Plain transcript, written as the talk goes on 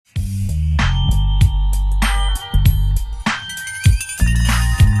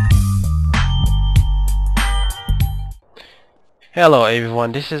Hello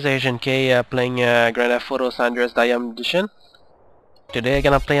everyone, this is AznKei playing Grand Theft Auto San Andreas DYOM edition. Today I'm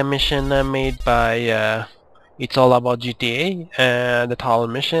gonna play a mission made by It's All About GTA, and the title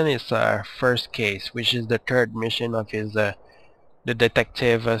mission is First Case, which is the third mission of his the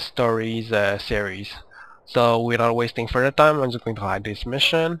detective stories series. So without wasting further time, I'm just going to hide this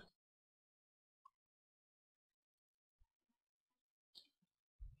mission.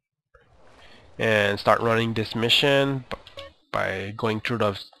 And start running this mission by going through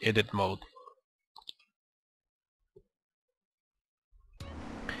the edit mode.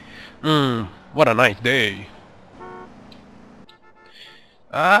 What a nice day.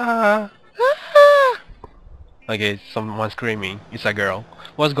 Ah! Ah! Okay, someone screaming. It's a girl.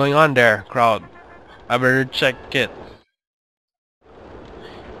 What's going on there, crowd? I better check it.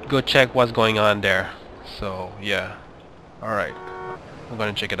 Go check what's going on there. So, yeah. Alright. I'm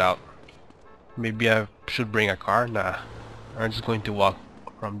gonna check it out. Maybe I should bring a car? Nah. I'm just going to walk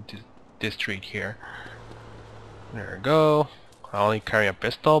from this street here. There we go. I only carry a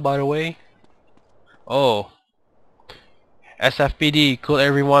pistol, by the way. Oh. SFPD, could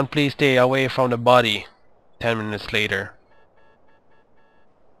everyone please stay away from the body? 10 minutes later.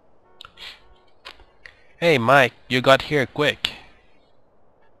 Hey Mike, you got here quick.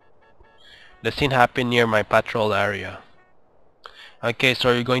 The scene happened near my patrol area. Okay,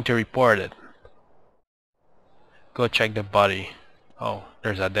 so you're going to report it. Go check the body. Oh,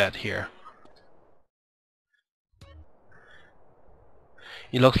 there's a dead here.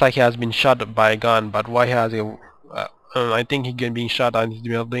 He looks like he has been shot by a gun, but why has he... I think he being shot on his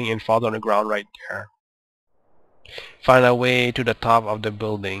building and fall on the ground right there. Find a way to the top of the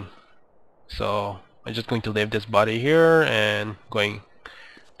building. So, I'm just going to leave this body here and going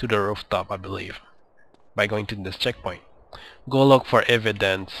to the rooftop, I believe, by going to this checkpoint. Go look for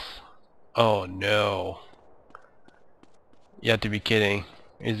evidence. Oh no. You have to be kidding.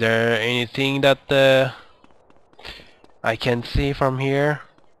 Is there anything that I can see from here?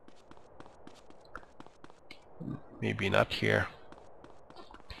 Maybe not here.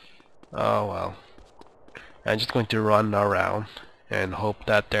 Oh well. I'm just going to run around and hope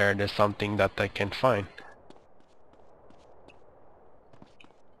that there's something that I can find.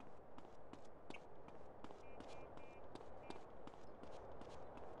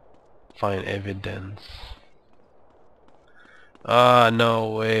 Find evidence. Ah, no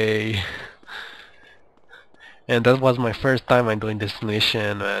way. And that was my first time I'm doing this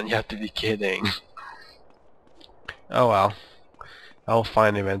mission, man. You have to be kidding. Oh well. I'll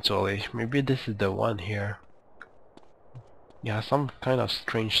find eventually. Maybe this is the one here. Yeah, some kind of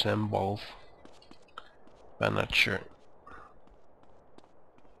strange symbols. But I'm not sure.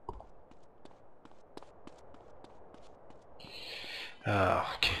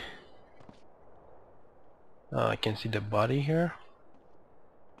 Okay. I can see the body here.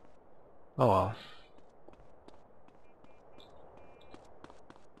 Oh well.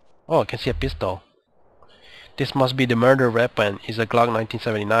 Oh, I can see a pistol. This must be the murder weapon. It's a Glock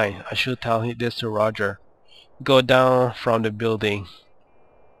 1979. I should tell this to Roger. Go down from the building.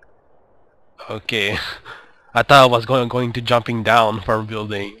 Okay. I thought I was going to jumping down from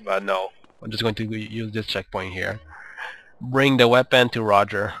building, but no. I'm just going to use this checkpoint here. Bring the weapon to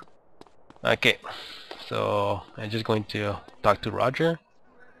Roger. Okay. So I'm just going to talk to Roger.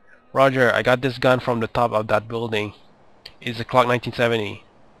 Roger, I got this gun from the top of that building. It's a Glock 1970.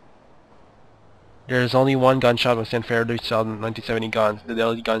 There's only one gun shop in San Fierro to sell 1970 guns, the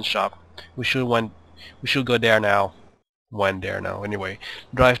Deli gun shop. We should go there now. Went there now. Anyway,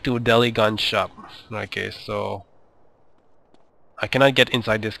 drive to Deli gun shop. Okay, so I cannot get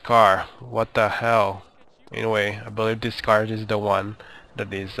inside this car. What the hell? Anyway, I believe this car is the one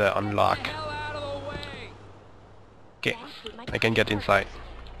that is unlocked. Okay, I can get inside.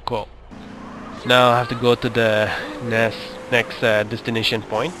 Cool. Now I have to go to the next destination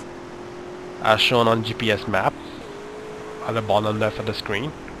point, as shown on GPS map at the bottom left of the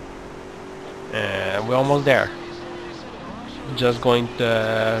screen, and we're almost there. Just going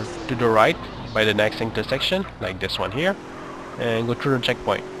to the right by the next intersection, like this one here, and go through the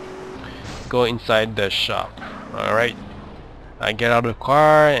checkpoint. Go inside the shop. Alright, I get out of the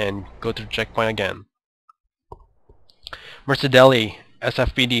car and go to the checkpoint again. Mr. Deli,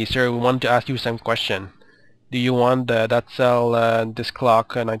 SFPD, sir, we want to ask you some question. Do you want that sell this clock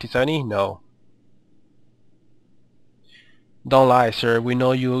 1970? No. Don't lie, sir. We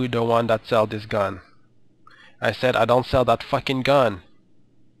know you the one that sell this gun. I said I don't sell that fucking gun.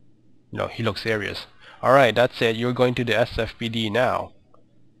 No, he looks serious. Alright, that's it. You're going to the SFPD now.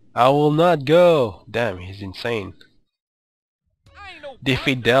 I will not go. Damn, he's insane.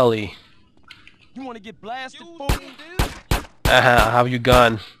 Defeat Deli. You wanna get blasted, fool? I have you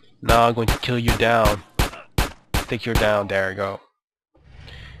gun. Now I'm going to kill you down. Take you down. There you go.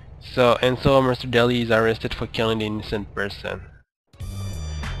 So Mr. Deli is arrested for killing the innocent person.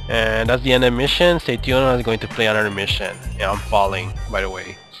 And that's the end of the mission. Stay tuned. I'm going to play another mission. Yeah, I'm falling, by the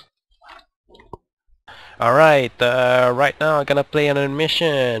way. Alright, right now I'm gonna play another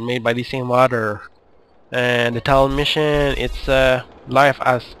mission made by the same author. And the title mission, it's Life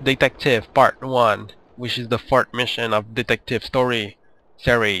as Detective Part 1, which is the fourth mission of Detective Story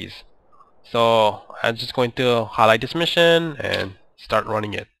series. So I'm just going to highlight this mission and start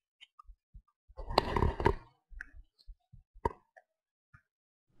running it.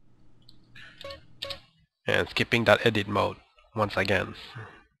 And skipping that edit mode once again.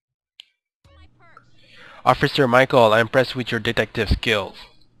 Officer Michael, I'm impressed with your detective skills.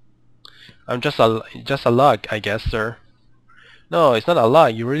 I'm just a lug, I guess, sir. No, it's not a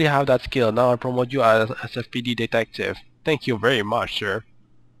lug. You really have that skill. Now I promote you as SFPD detective. Thank you very much, sir.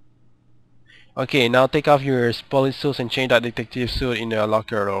 Okay, now take off your police suits and change that detective suit in the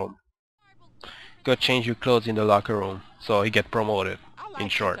locker room. Go change your clothes in the locker room. So he get promoted, in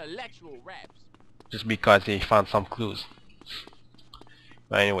short. Just because he found some clues.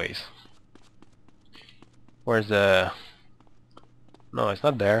 But anyways. Where's the... No, it's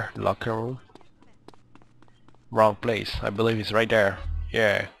not there. Locker room. Wrong place. I believe it's right there.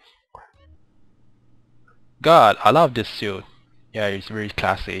 Yeah. God, I love this suit. Yeah, it's very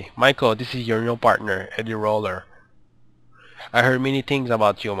classy. Michael, this is your new partner, Eddie Roller. I heard many things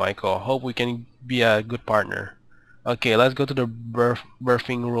about you, Michael. Hope we can be a good partner. Okay, let's go to the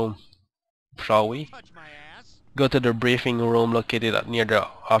briefing room, shall we? Go to the briefing room located near the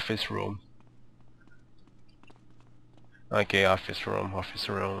office room. Okay, office room, office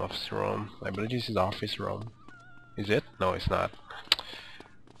room, office room. I believe this is the office room. Is it? No, it's not.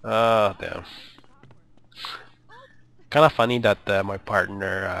 Ah, damn. Kinda funny that my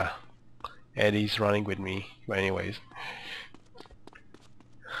partner Eddie's running with me. But anyways.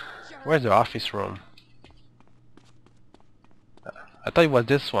 Where's the office room? I thought it was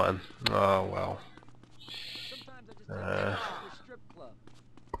this one. Oh well.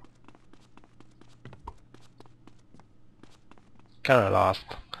 Kinda lost.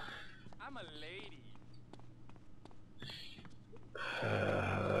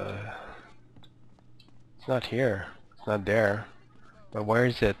 It's not here. It's not there. But where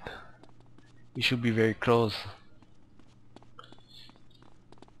is it? You should be very close.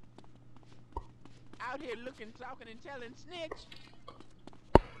 Out here looking, talking, and telling snitch.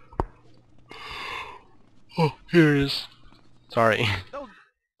 Oh, here it is. Sorry.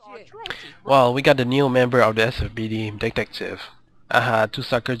 Well, we got the new member of the SFBD detective. Aha, two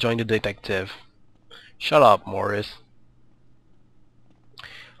suckers joined the detective. Shut up, Morris.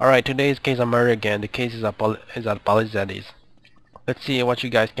 Alright, today's case of murder again. The case is at Palisades. Let's see what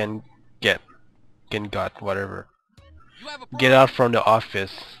you guys can get. Got, whatever. Get out from the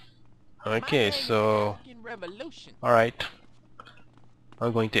office. Okay, so... Alright.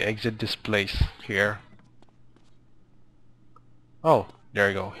 I'm going to exit this place here. Oh, there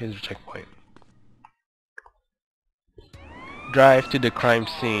you go. Here's the checkpoint. Drive to the crime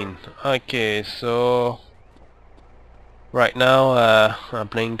scene. Okay, so... Right now, I'm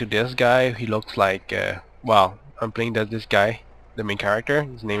playing to this guy. He looks like... well, I'm playing as this guy, the main character.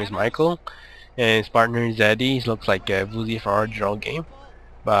 His name is Michael. And his partner is Eddie. He looks like Woozy from our original game.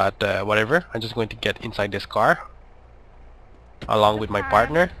 But whatever. I'm just going to get inside this car. Along with my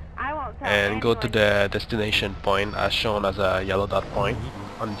partner. And go to the destination point as shown as a yellow dot point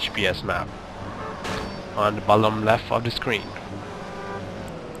on the GPS map. On the bottom left of the screen.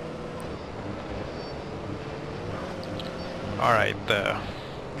 Alright,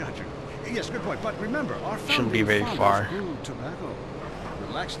 Gotcha. Yes, good point. But remember, our shouldn't be very far. Tobacco.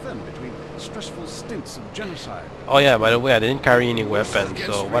 Relaxed them between stressful stints of genocide. Oh yeah, by the way, I didn't carry any weapons,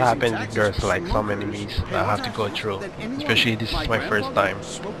 so what happens if there's like some enemies I have to go through? Especially this is my first time.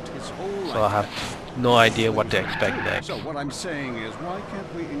 So I have no idea what to expect next. So what I'm saying is, why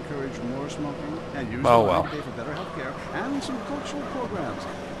can't we encourage more smoking and use well. the for better healthcare and some cultural programs,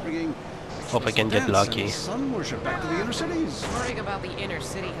 bringing hope I can get lucky. Sun worship back to the inner cities. Worrying about the inner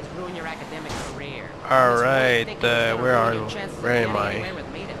city has ruined your academic career. Alright, where am I?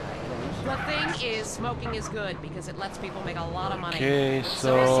 The thing is, smoking is good because it lets people make a lot of money. Okay,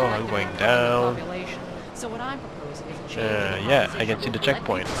 so I'm going down. So what I'm proposing is a change. Yeah, I can see the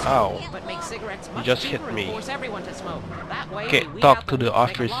checkpoint. Ow. But make cigarettes You much just cheaper hit and me. force everyone to smoke. That way, Okay, we talk have to the make a lot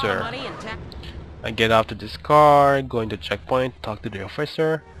of officer. money and I get out to this car, go into checkpoint, talk to the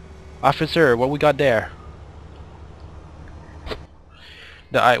officer. Officer, what we got there?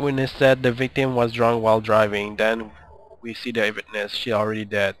 The eyewitness said the victim was drunk while driving. Then we see the witness. She already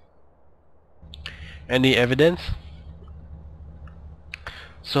dead. Any evidence?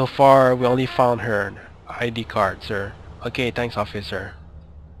 So far, we only found her ID card, sir. Okay, thanks, officer.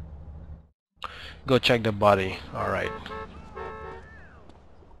 Go check the body. Alright.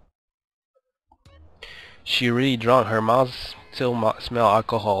 She really drunk. Her mouth still smell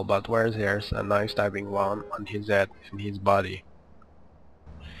alcohol, but where's there's a knife stabbing wound on his head and his body.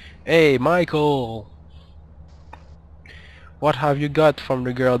 Hey, Michael! What have you got from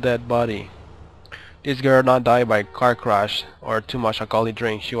the girl dead body? This girl not died by car crash or too much alcoholic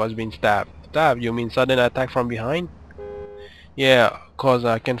drink. She was being stabbed. Stabbed? You mean sudden attack from behind? Yeah, cause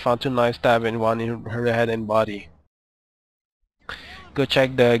I can find 2 knife stab and one in her head and body. Go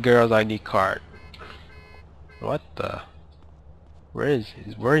check the girl's ID card. What the? Where is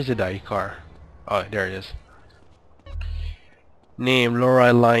the ID card? Oh, there it is. Name: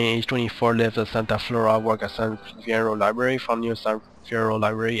 Laura Line, age 24, lives at Santa Flora, work at San Fierro Library, found near San Fierro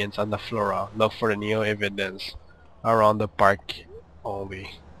Library in Santa Flora. Look for the neo evidence around the park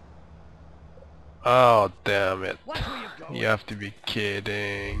only. Oh, damn it. You have to be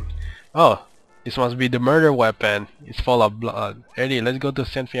kidding. Oh, this must be the murder weapon. It's full of blood. Eddie, let's go to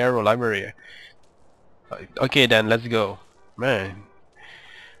San Fierro Library. Okay then, let's go. Man,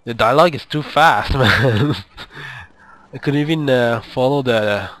 the dialogue is too fast, man. I couldn't even follow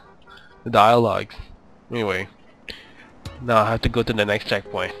the dialogues. Anyway, now I have to go to the next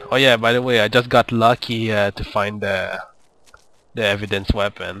checkpoint. Oh yeah, by the way, I just got lucky to find the evidence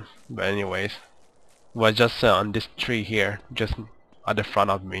weapon. But anyways, it was just on this tree here, just at the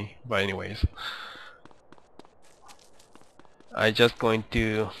front of me. But anyways, I just going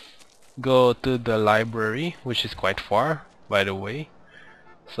to go to the library, which is quite far, by the way.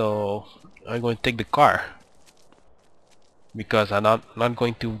 So I'm going to take the car, because I'm not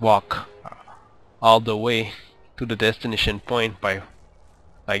going to walk all the way to the destination point by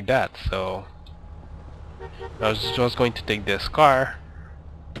like that. So I was just going to take this car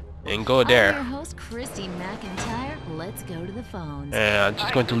and go there. I'm your host, Christy McIntyre. Let's go to the phones. And I'm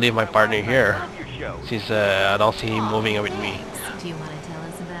just going to leave my partner here, since I don't see him moving with me. Do you want to tell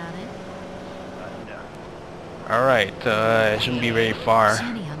us about it? Alright, it shouldn't be very far.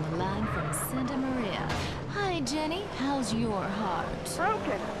 Jenny on the line from Santa Maria. Hi, Jenny. How's your heart?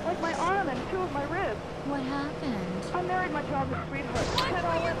 Broken, like my arm and 2 of my ribs. What happened? I married my childhood sweetheart. It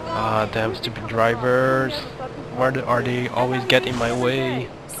all went wrong. Ah, damn stupid drivers. Where are they always get in my way?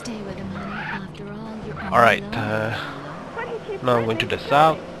 Stay with him, honey. After all, you're Alright, But he keeps now I'm going to the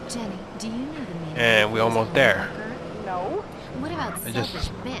south, Jenny, do you know the meaning and of we're the almost there. No. What about I just selfish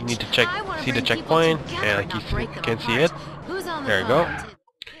bitch? need to check, I wanna see the bring people checkpoint, together, and not you break them can see apart. it. Who's on the There you go. phone?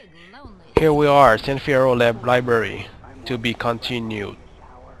 Big, lonely. Here we are, San Fierro Library, to be continued.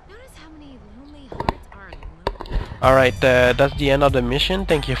 Notice how many lonely hearts are lonely. Alright, that's the end of the mission.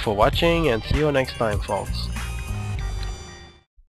 Thank you for watching, and see you next time, folks.